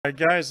Alright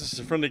guys, this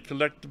is Friendly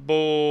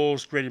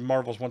Collectibles, graded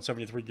Marvels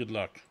 173, good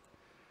luck.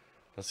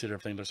 Let's see what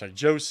everything looks like.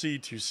 Josie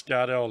to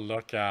Scott L,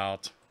 luck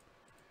out.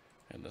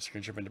 And the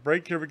screen trip into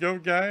break, here we go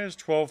guys,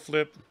 12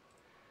 flip.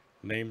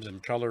 Names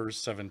and colors,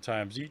 7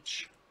 times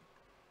each.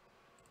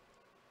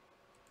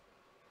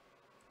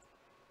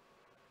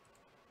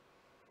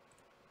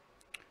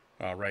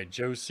 Alright,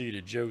 Josie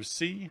to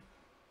Josie.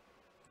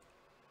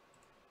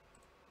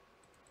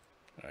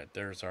 Alright,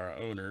 there's our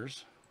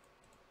owners.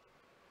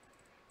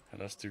 And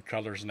let's do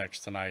colors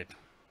next tonight.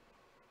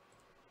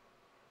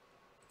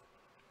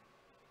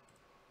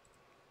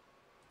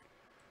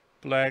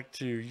 Black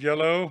to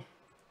yellow.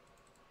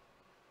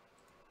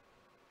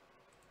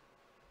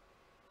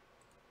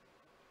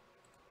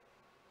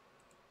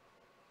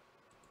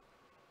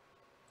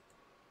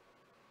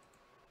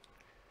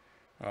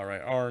 All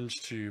right,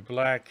 orange to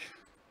black.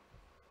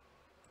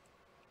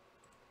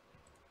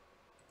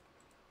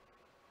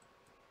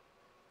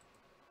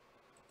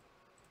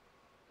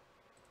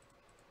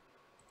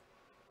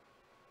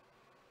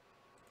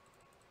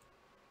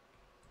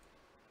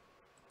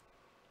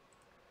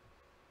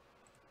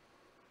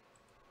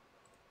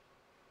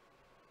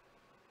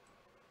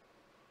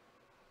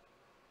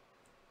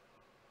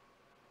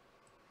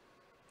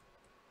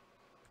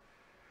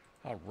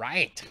 All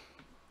right.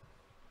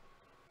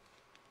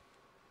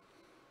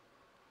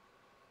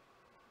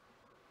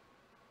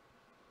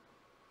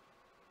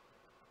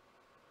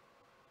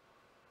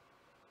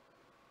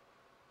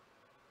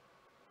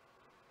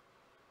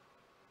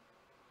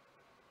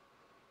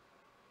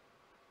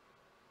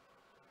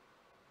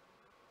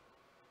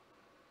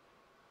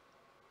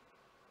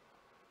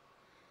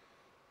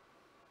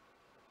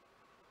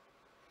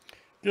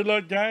 Good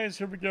luck, guys.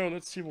 Here we go.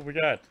 Let's see what we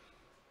got.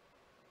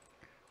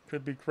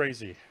 Could be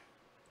crazy.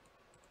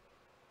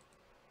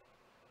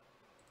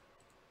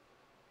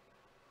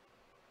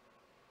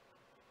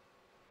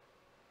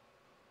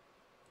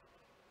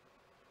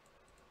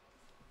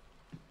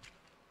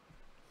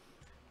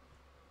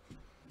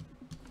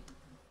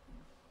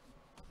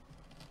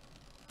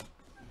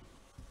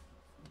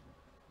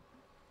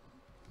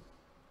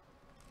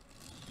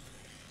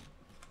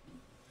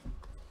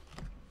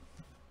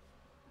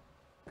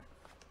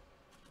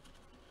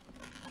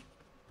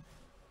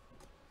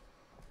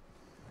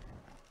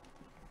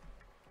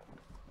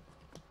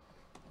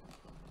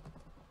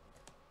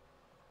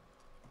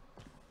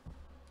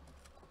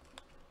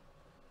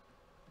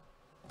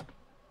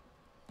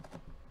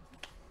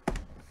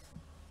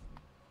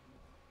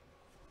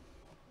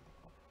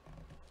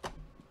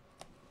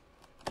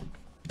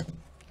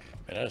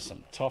 Man, that is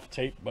some tough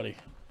tape, buddy.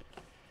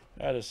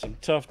 That is some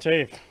tough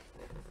tape.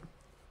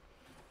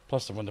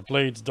 Plus, when the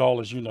blade's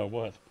dull as you know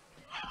what.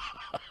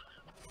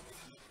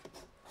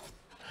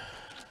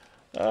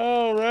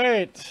 All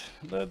right.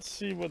 Let's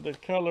see what the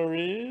color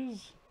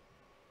is.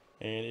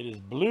 And it is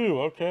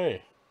blue.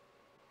 Okay.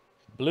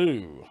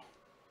 Blue.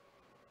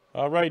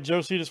 All right,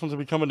 Josie, this one's going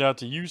to be coming out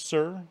to you,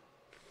 sir.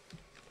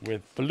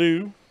 With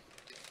blue.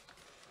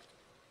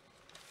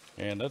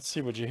 And let's see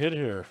what you hit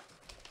here.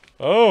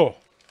 Oh!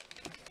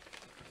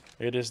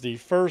 It is the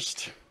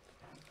first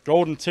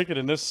golden ticket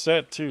in this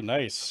set, too.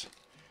 Nice.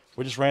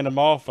 We just ran them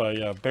off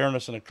a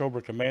Baroness and a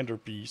Cobra Commander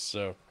piece,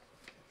 so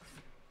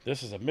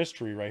this is a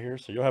mystery right here.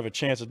 So you'll have a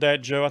chance at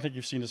that, Joe. I think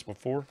you've seen this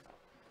before.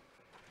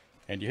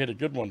 And you hit a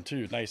good one,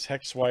 too. Nice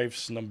Hex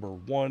Wifes number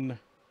 1,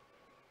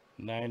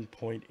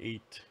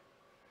 9.8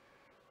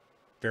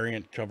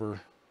 variant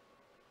cover.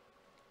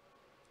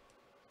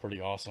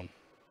 Pretty awesome.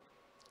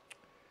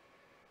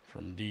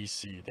 From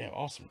DC. Damn,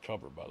 awesome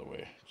cover, by the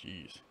way.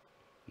 Jeez.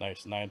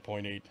 Nice,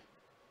 9.8.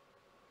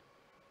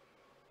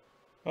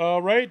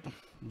 All right.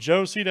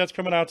 Josie, that's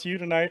coming out to you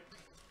tonight.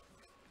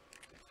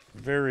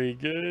 Very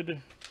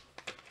good.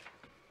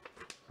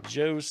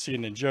 Josie,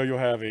 and then Joe, you'll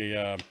have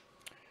a...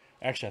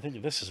 actually, I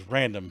think this is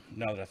random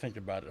now that I think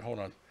about it. Hold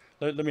on.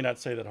 Let me not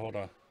say that. Hold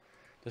on.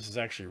 This is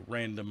actually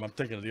random. I'm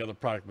thinking of the other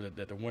product, but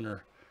that the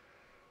winner...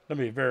 Let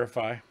me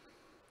verify.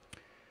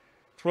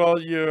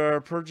 Well,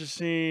 you're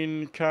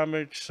purchasing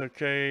comics,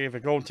 okay. If a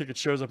golden ticket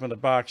shows up in the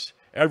box,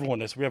 everyone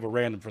does. We have a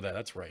random for that.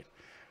 That's right.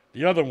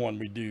 The other one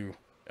we do,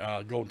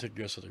 golden ticket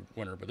goes to the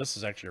winner, but this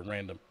is actually a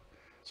random.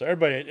 So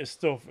everybody, it's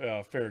still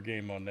fair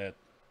game on that.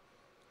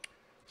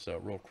 So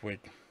real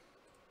quick.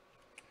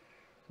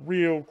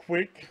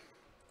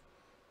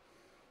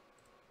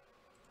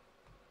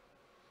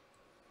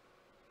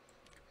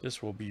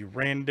 This will be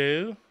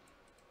rando.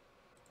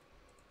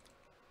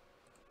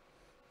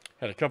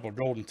 Had a couple of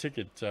golden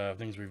ticket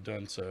things we've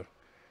done, so it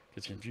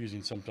gets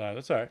confusing sometimes.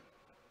 That's all right.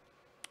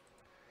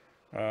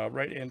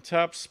 Right in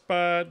top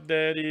spot,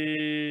 that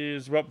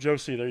is, well,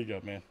 Josie, there you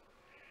go, man.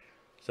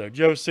 So,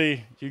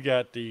 Josie, you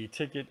got the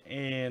ticket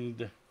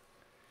and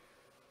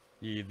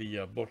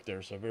the book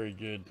there, so very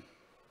good.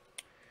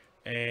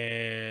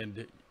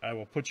 And I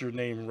will put your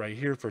name right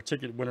here for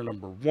ticket winner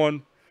number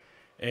 1.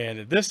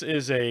 And this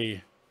is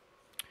a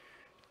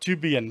to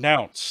be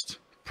announced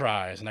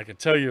prize, and I can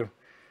tell you,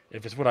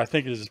 if it's what I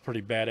think it is, it's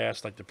pretty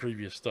badass like the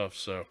previous stuff.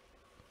 So,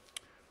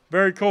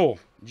 very cool.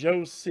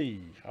 Joe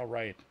C. All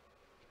right.